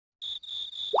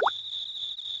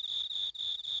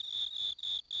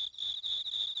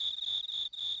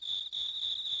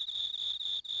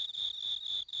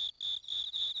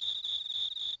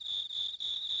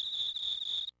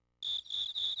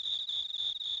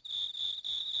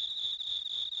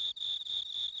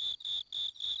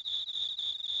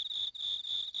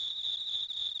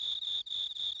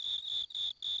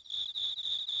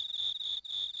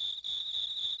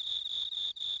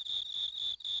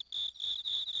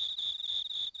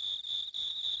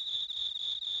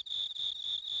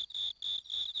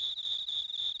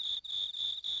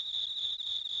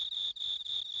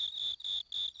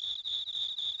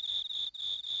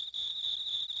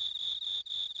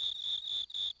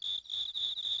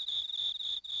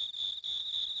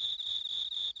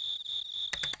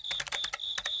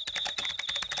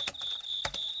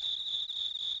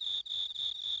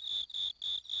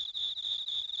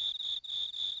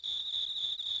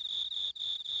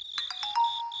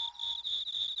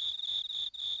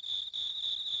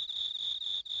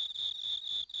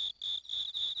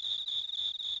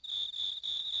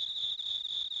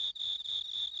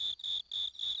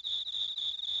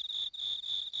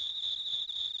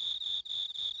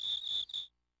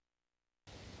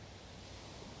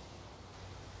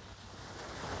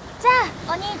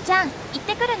じゃん、行っ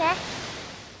てくるね。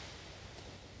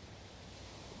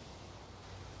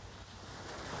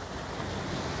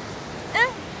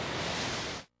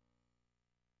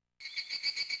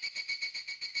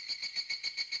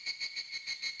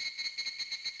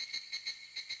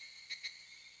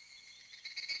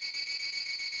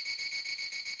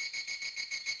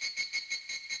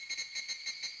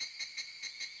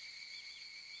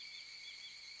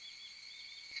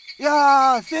い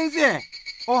やー、先生、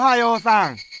おはようさ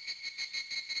ん。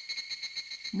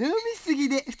飲みすぎ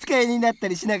で二日酔いになった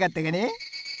りしなかったかね。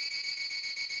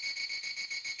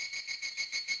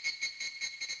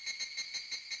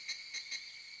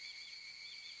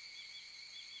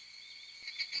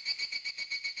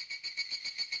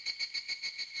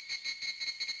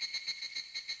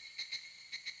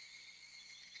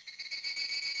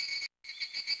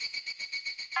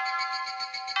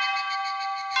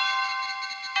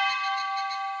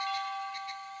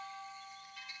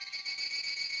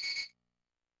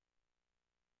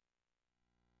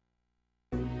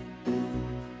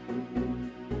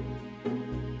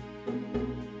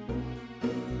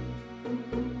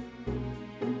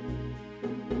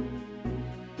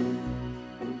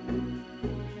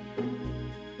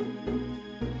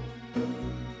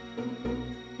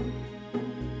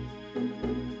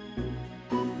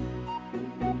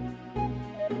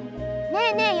ね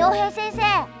えねえ、陽平先生。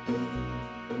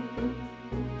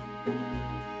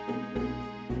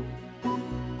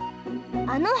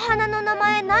あの花の名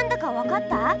前なんだかわかっ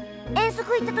た？遠足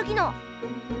行った時の。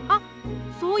あ、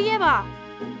そういえば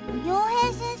陽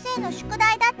平先生の宿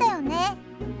題だったよね。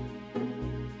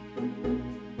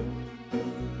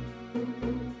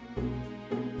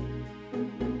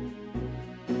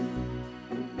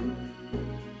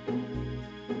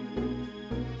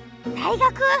大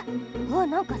学？うわ、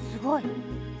なんかすごい。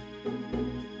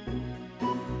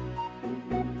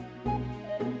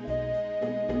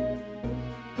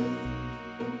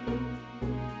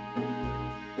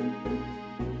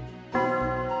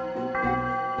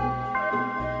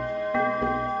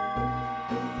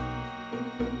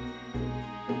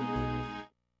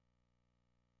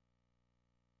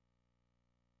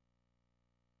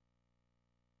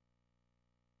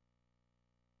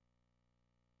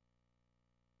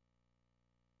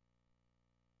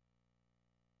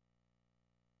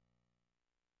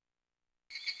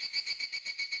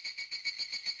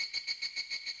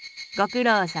ご苦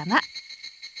労様。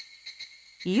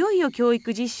いよいよ教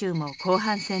育実習も後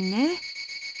半戦ね。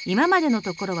今までの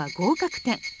ところは合格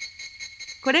点。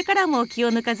これからも気を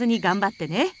抜かずに頑張って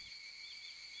ね。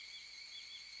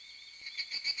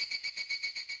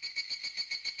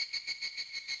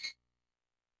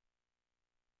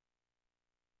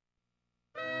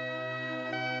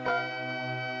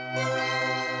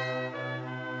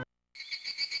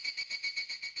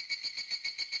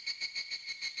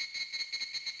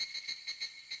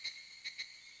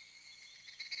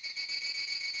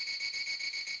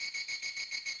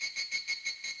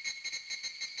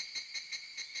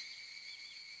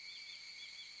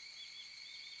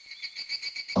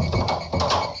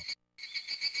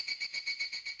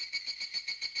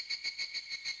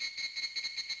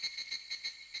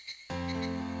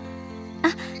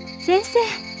先生、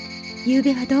夕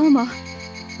べはどうも。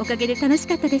おかげで楽し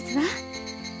かったですわ。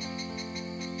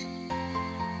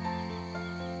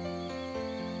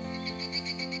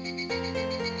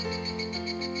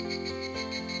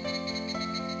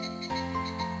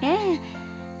ええ、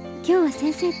今日は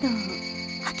先生と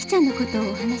あきちゃんのことを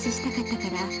お話ししたかったか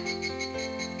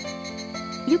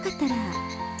ら、よかったら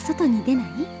外に出ない？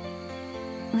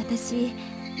私、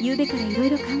夕べからいろい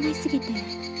ろ考えすぎて、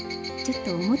ちょっ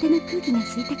と表の空気が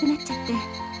吸いたくなっちゃって。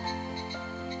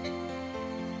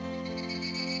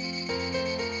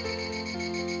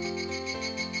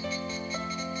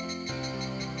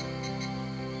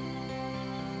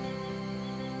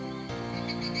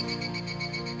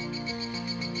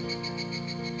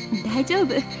大丈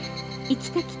夫。行き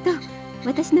先と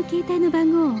私の携帯の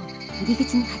番号を入り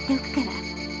口に貼っておくから。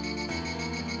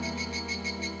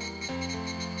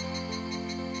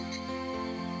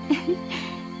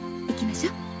行きましょ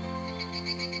う。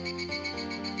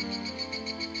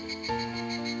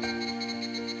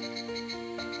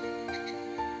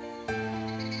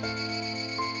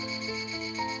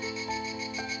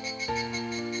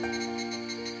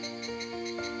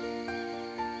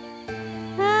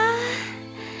あ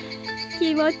ー、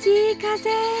気持ちいい風。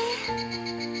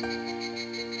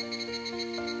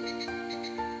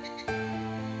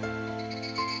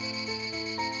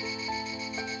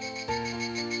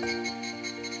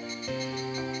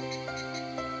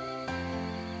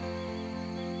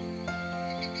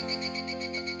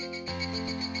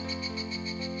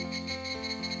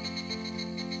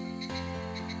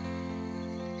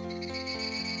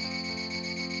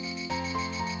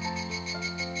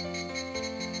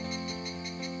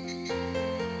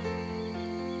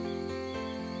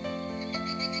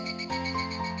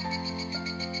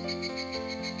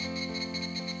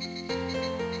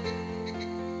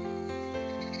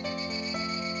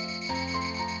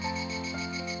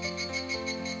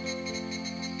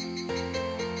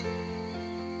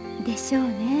でしょう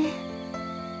ね。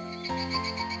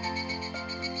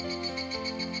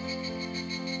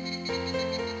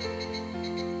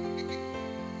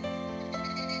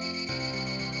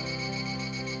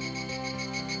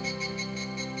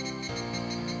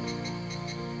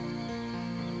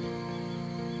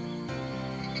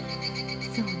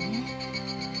そうね。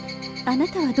あな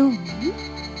たはどう思う？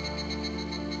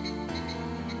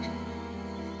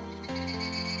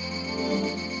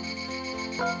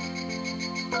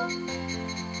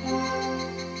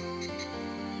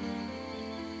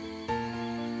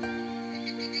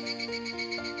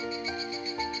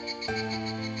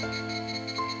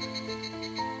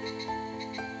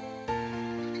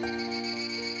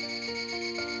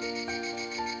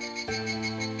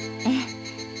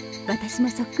私も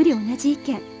そっくり同じ意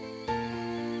見。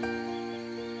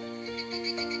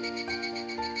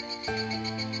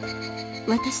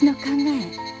私の考え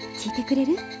聞いてくれ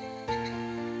る？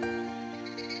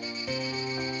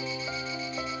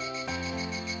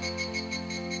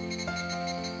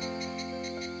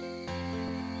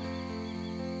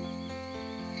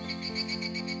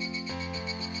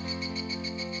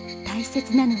大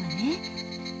切なのはね、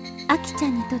あきちゃ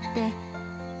んにとって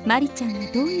まりちゃんが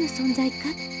どういう存在か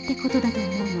ってことだと思う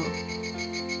の。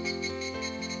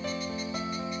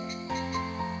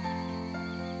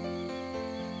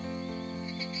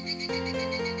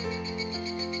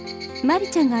まり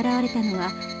ちゃんが現れたのは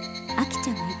あきち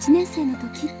ゃんが1年生の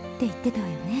時って言ってたわ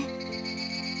よね。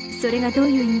それがどう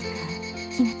いう意味か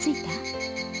気がついた？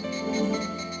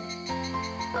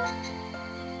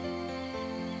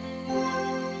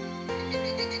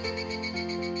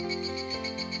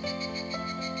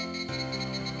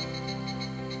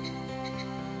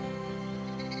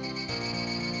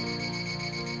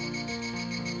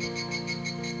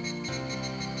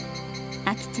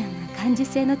あきちゃんは感受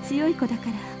性の強い子だか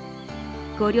ら、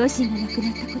ご両親が亡くな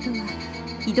ったことは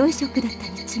ひどいショックだった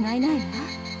に違いないわ。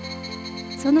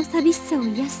その寂しさを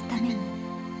癒すために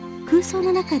空想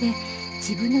の中で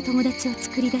自分の友達を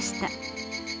作り出した。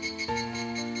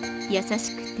優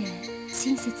しくて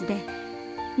親切で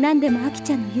何でもあき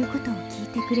ちゃんの言うことを聞い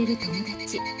てくれる友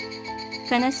達。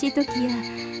悲しい時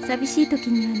や寂しい時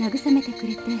には慰めてく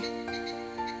れて、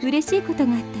嬉しいこと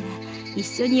があったら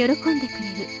一緒に喜んでくれる。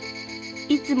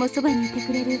いつもそばにいて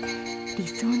くれる理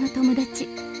想の友達。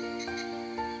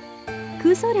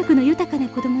空想力の豊かな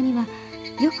子供には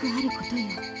よくあることよ。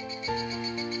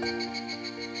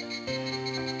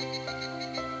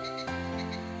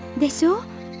でしょ？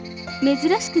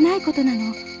珍しくないことな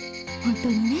の、本当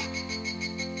にね。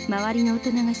周りの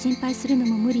大人が心配するの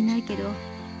も無理ないけど、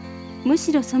む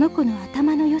しろその子の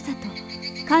頭の良さ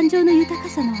と感情の豊か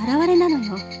さの表れなの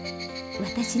よ。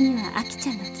私にはあきち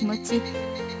ゃんの気持ち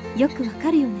よくわ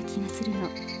かるような気がするの。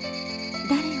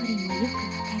誰よりもよくわ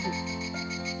か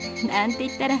る。なんて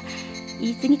言ったら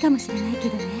言い過ぎかもしれないけ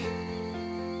どね。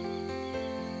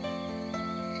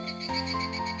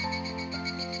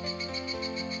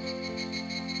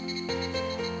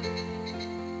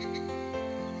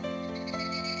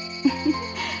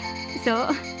そう、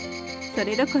そ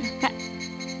れどころか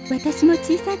私も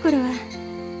小さい頃は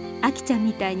あきちゃん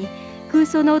みたいに空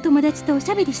想のお友達とお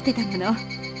しゃべりしてたもの。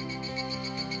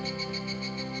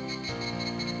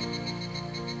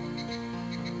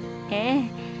ええ、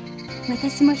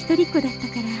私も一人っ子だった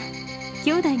から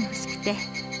兄弟が欲しくて。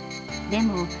で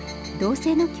も同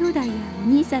性の兄弟やお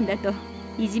兄さんだと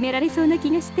いじめられそうな気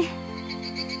がして、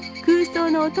空想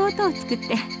の弟を作っ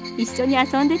て一緒に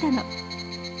遊んでたの。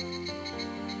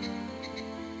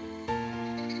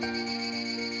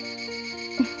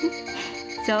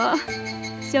そう、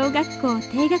小学校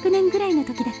低学年ぐらいの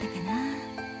時だったかな。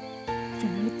そ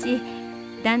のうち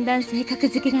だんだん性格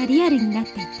付けがリアルになっ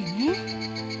ていってね。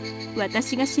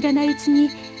私が知らないうちに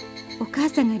お母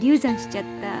さんが流産しちゃっ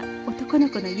た男の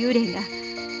子の幽霊が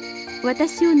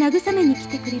私を慰めに来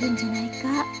てくれるんじゃない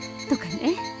かとか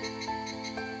ね。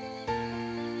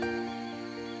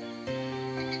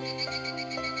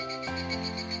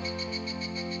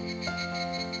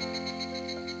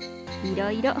い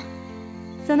ろいろ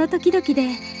その時々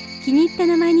で気に入った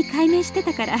名前に改名して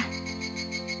たから。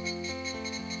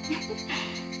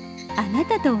あな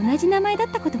たと同じ名前だっ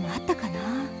たこともあったかな。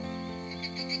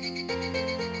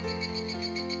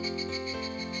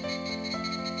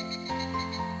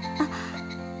あ、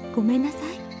ごめんなさい。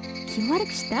気を悪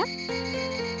くした？そ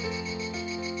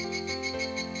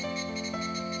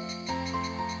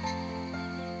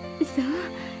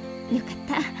う、よかっ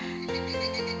た。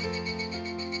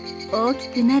大き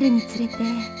くなるにつれて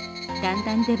だん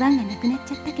だん出番がなくなっ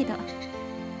ちゃったけど、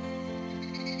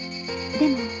で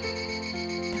も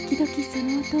時々そ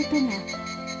の弟が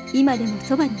今でも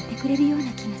そばにいてくれるような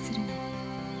気がするの。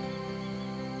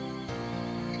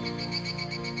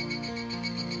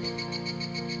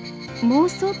妄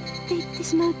想って言って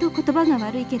しまうと言葉が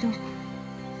悪いけど、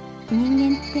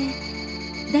人間っ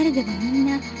て誰でもみん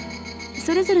な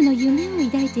それぞれの夢を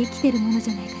抱いて生きてるものじ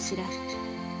ゃないかしら。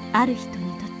ある人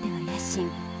にとっては野心、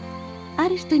あ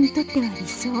る人にとっては理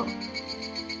想。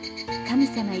神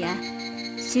様や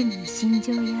趣味心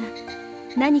情や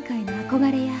何かへの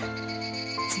憧れや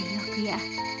追憶や、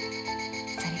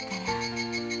それか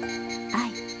ら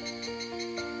愛。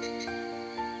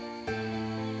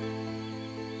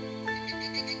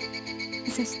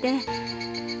そして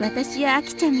私やア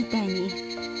キちゃんみたいに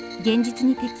現実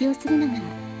に適応するのが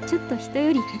ちょっと人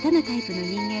より下手なタイプの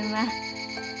人間は、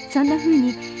そんな風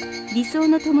に理想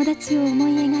の友達を思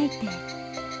い描いて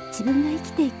自分が生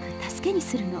きていく助けに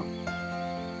するの。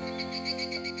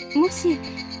もし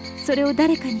それを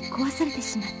誰かに壊されて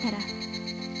しまったら、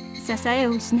支え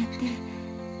を失って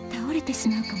倒れてし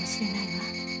まうかもしれない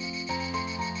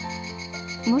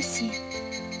わ。もし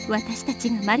私たち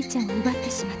がマリちゃんを奪って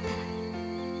しまっ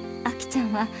たら、アキちゃ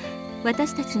んは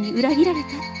私たちに裏切られた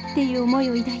っていう思い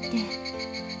を抱いて、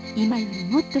今より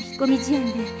もっと引っ込み思案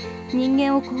で人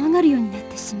間を怖がるようになっ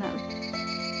てしまう。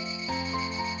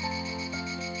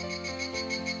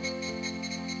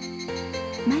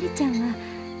マリちゃんは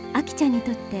アキちゃんに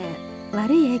とって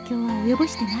悪い影響は及ぼ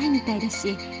してないみたいだ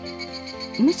し、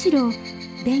むしろ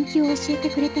勉強を教えて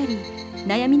くれたり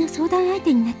悩みの相談相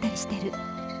手になったりしてる。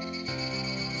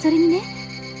それにね、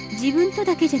自分と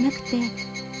だけじゃなくて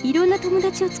いろんな友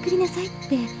達を作りなさいっ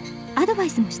てアドバイ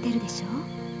スもしてるでしょ。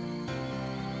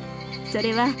そ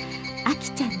れはア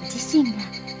キちゃん自身が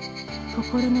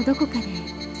心のどこかで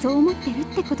そう思ってるっ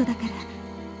てことだから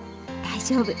大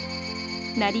丈夫。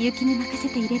成り行きに任せ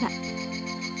ていれば、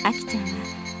アキちゃんは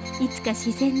いつか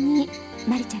自然に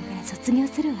マリちゃんから卒業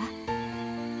するわ。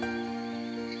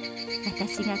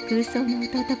私が空想の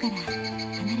弟から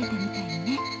離れたみたいに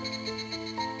ね。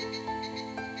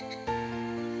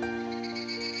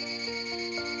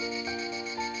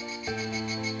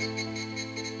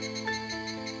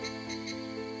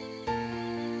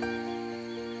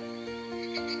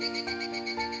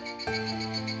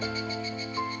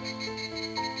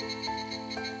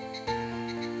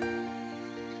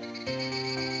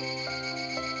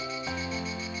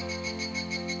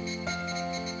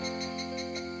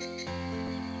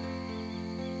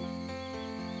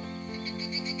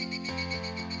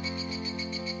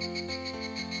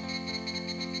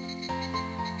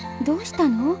どうした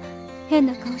の？変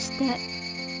な顔して。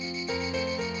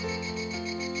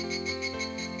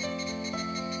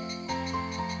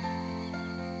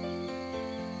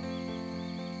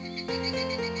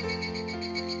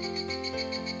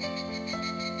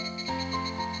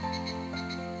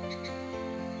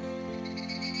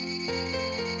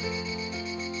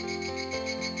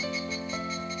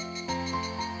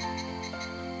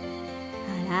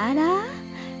あらあら、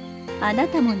あな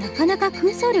たもなかなか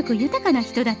空想力豊かな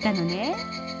人だったのね。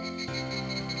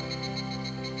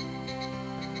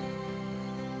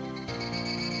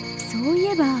そうい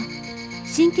えば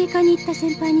神経科に行った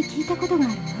先輩に聞いたことがあ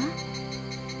るわ。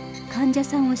患者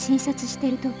さんを診察して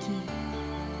る時、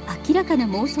明らかな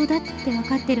妄想だって分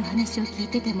かってる話を聞い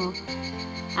てても、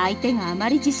相手があま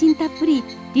り自信たっぷり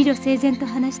理路整然と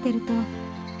話してると、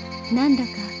なんだか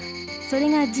それ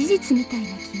が事実みたいな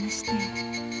気がして、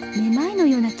めまいの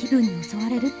ような気分に襲わ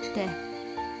れるって。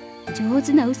上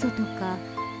手な嘘とか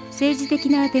政治的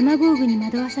なデマゴーグに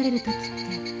惑わされる時っ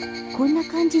てこんな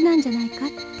感じなんじゃないかっ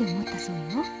て思ったそうよ。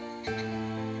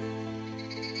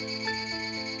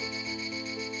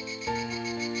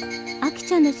アキ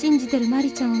ちゃんの信じてるマ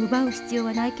リちゃんを奪う必要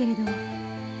はないけれど、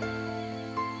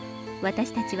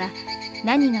私たちは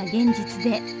何が現実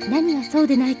で何がそう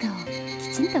でないかを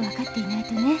きちんと分かっていない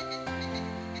とね。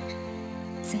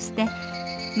そして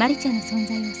マリちゃんの存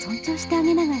在を尊重してあ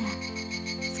げながら、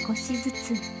少しず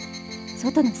つ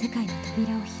外の世界の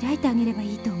扉を開いてあげれば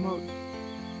いいと思う。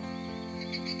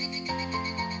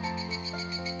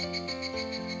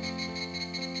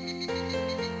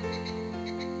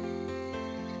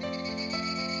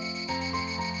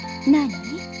何？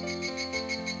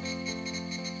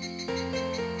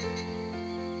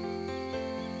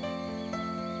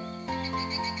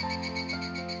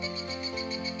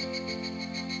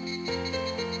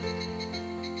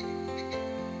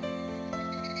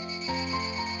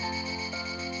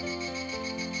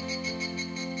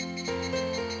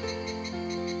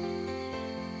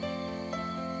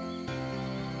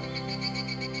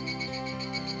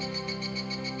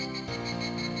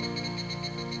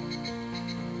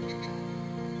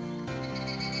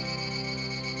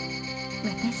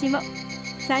私も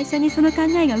最初にその考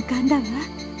えが浮かんだわ。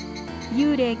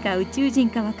幽霊か宇宙人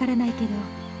かわからないけど、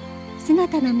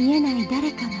姿の見えない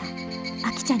誰かが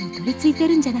アキちゃんに取り付いて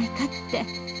るんじゃないかって、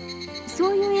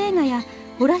そういう映画や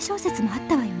ホラー小説もあっ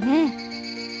たわよね。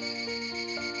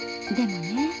でも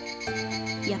ね、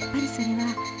やっぱりそれ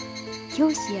は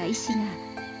教師や医師が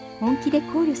本気で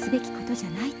考慮すべきことじゃ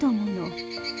ないと思うの。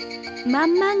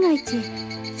万が一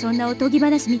そんなおとぎ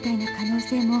話みたいな可能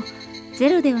性もゼ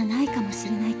ロではないかもし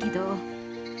れないけど、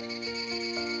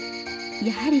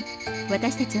やはり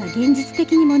私たちは現実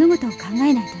的に物事を考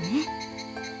えないとね。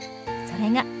それ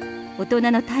が大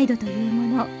人の態度という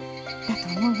ものだ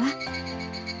と思うわ。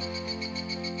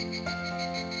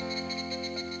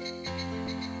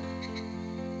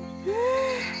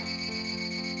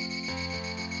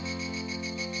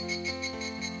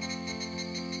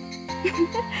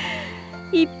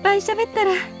いっぱい喋った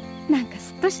らなんか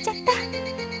スッとしちゃった。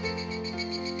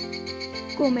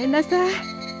ごめんなさい。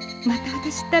また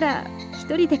私ったら一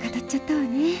人で語っちゃったわ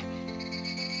ね。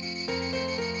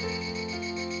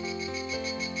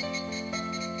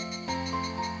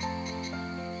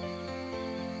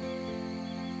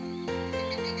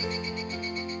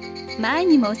前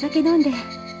にもお酒飲んで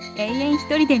永遠一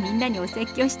人でみんなにお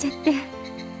説教しちゃって、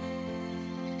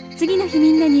次の日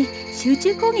みんなに集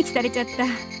中攻撃されちゃった。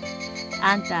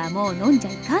あんたはもう飲んじ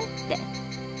ゃいかんって。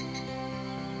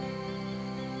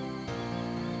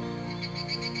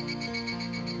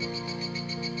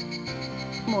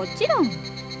もちろん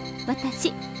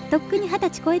私とっくに20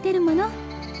歳超えてるもの。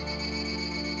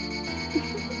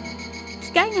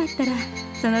機会があったら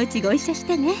そのうちご一緒し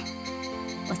てね。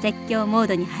お説教モー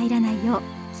ドに入らないよう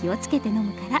気をつけて飲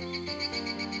むから。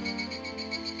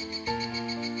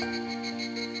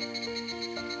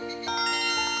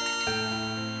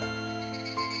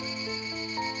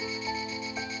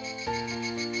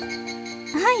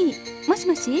はい、もし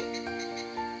もし。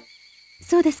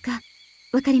そうですか、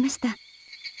わかりました。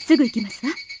すぐ行きます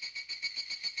わ。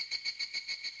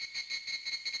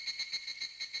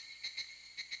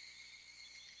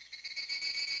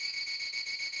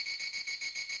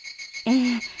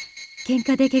喧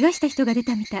嘩で怪我した人が出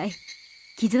たみたい。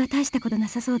傷は大したことな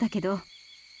さそうだけど。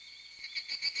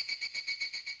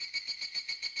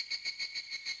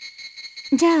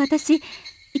じゃあ私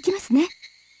行きますね。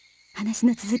話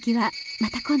の続きはま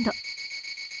た今度。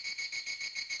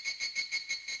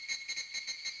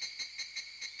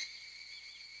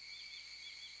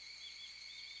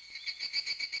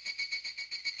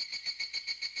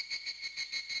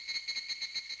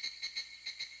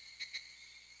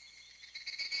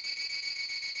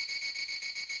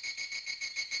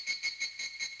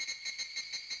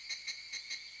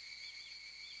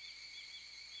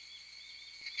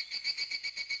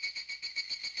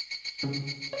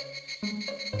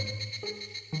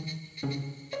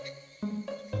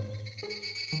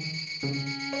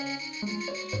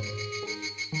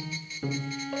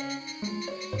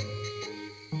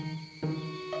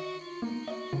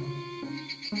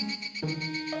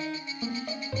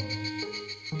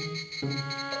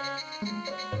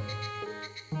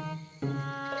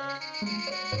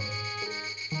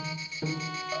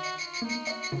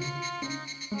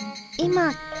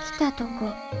今来たと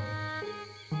こ。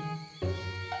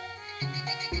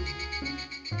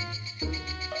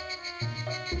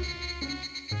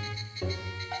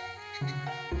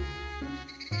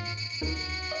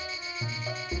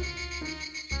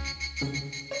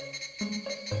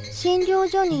診療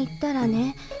所に行ったら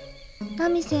ね、ナ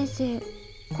ミ先生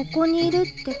ここにいる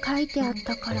って書いてあっ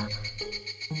たから。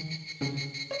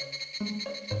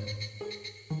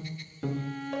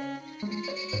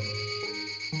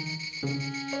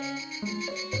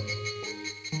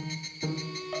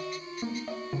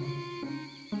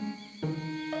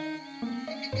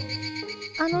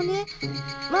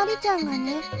マリちゃんが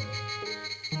ね、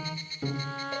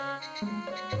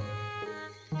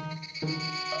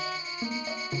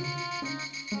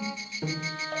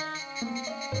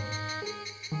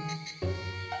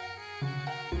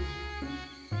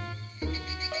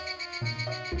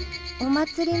お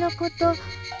祭りのこと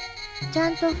ちゃ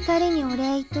んと2人にお礼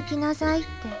言っときなさいって。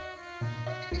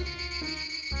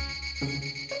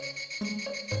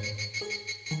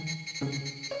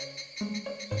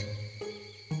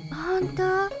本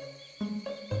当？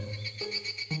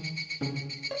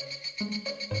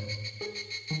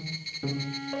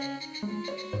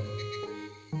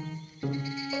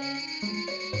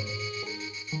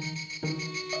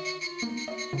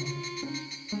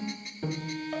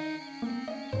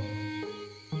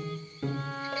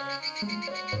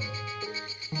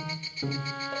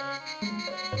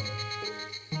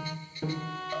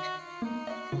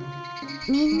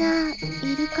みんない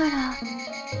るから。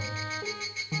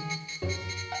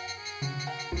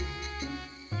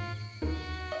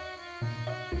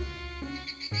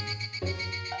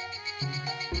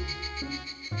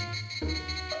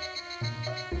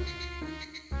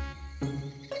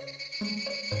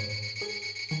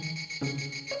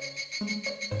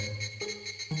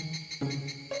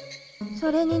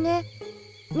それにね、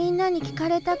みんなに聞か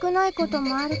れたくないこと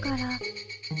もあるから。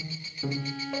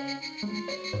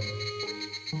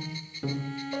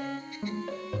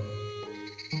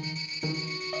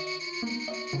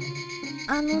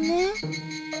あのね、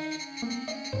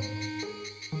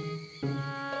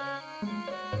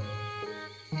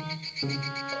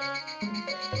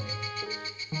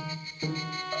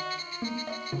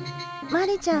マ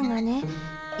リちゃんがね、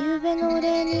ゆうべのお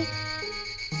礼に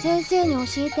先生に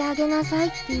教えてあげなさい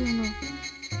っていうの。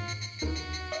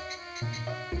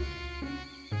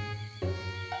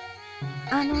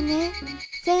あのね、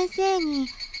先生に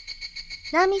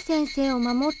ナミ先生を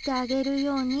守ってあげる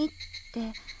ようにっ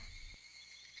て。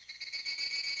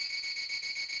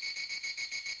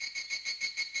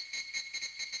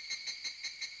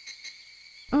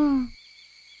うん。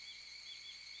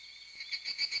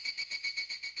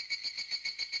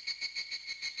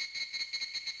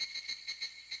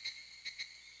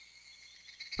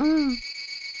うん。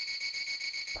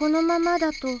このまま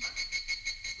だと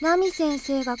ナミ先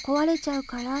生が壊れちゃう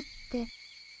からって。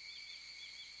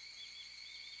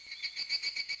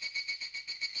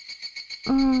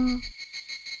うん。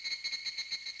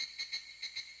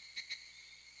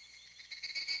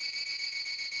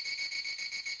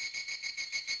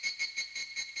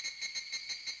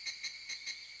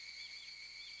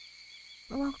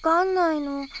わかんない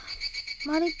の。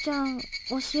マリちゃん教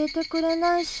えてくれ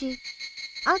ないし、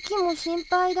アキも心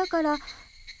配だから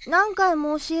何回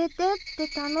も教えてって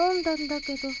頼んだんだ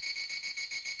けど、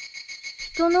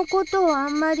人のことをあ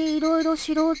んまりいろいろ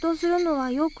知ろうとするの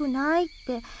は良くないっ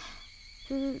て、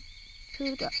プ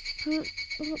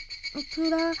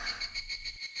ラ、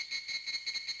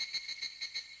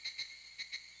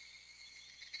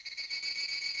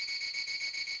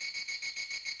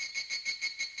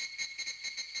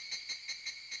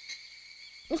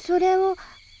それを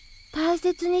大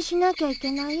切にしなきゃい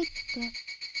けないって。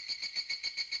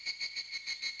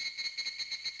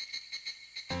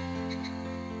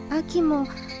アキも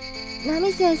ナ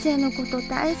ミ先生のこと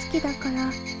大好きだか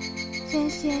ら、先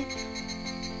生、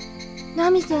ナ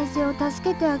ミ先生を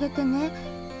助けてあげてね。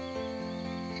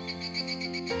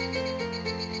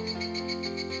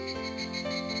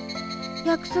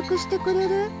約束してくれ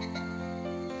る？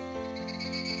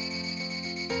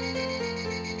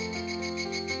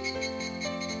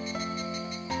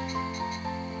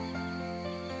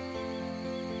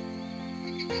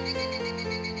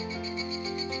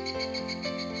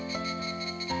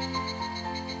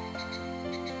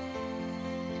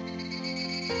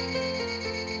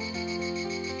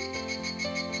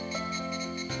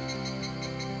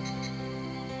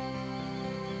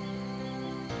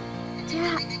じゃ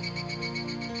あ。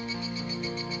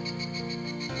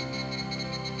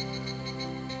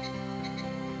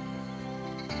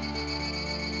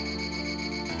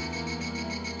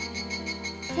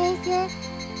先生、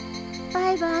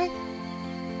バイバイ。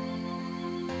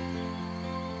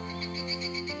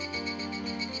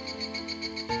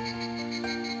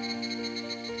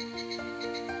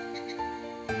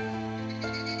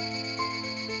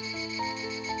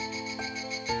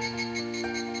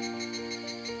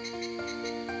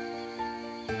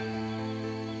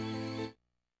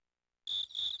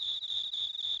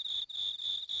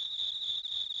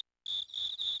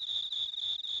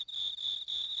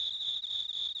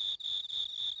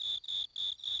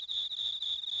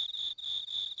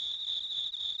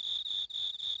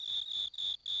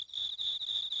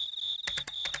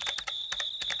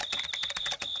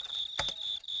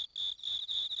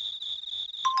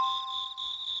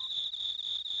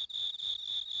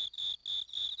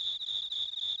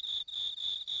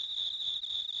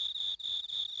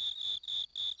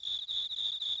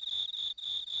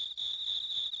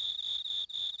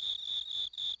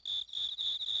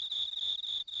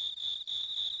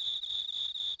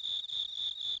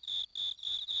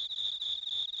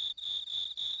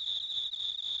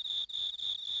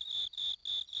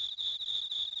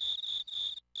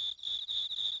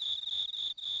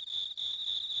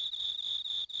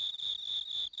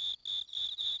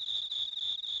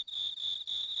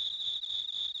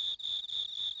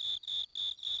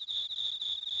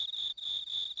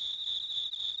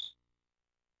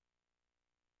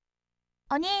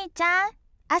お兄ちゃん、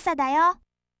朝だよ。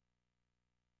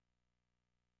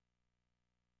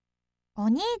お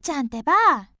兄ちゃんってば。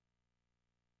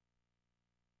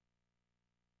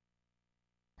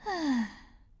ふぅ。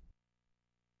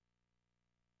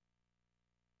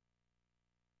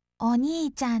お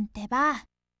兄ちゃんってば。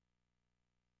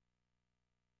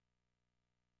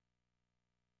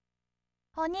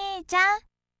お兄ちゃん。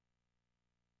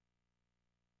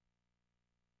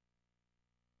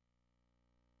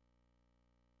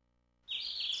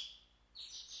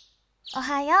お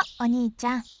はようお兄ち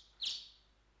ゃん。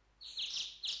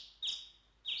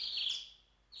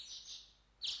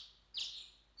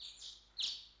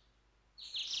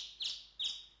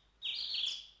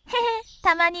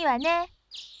たまにはね。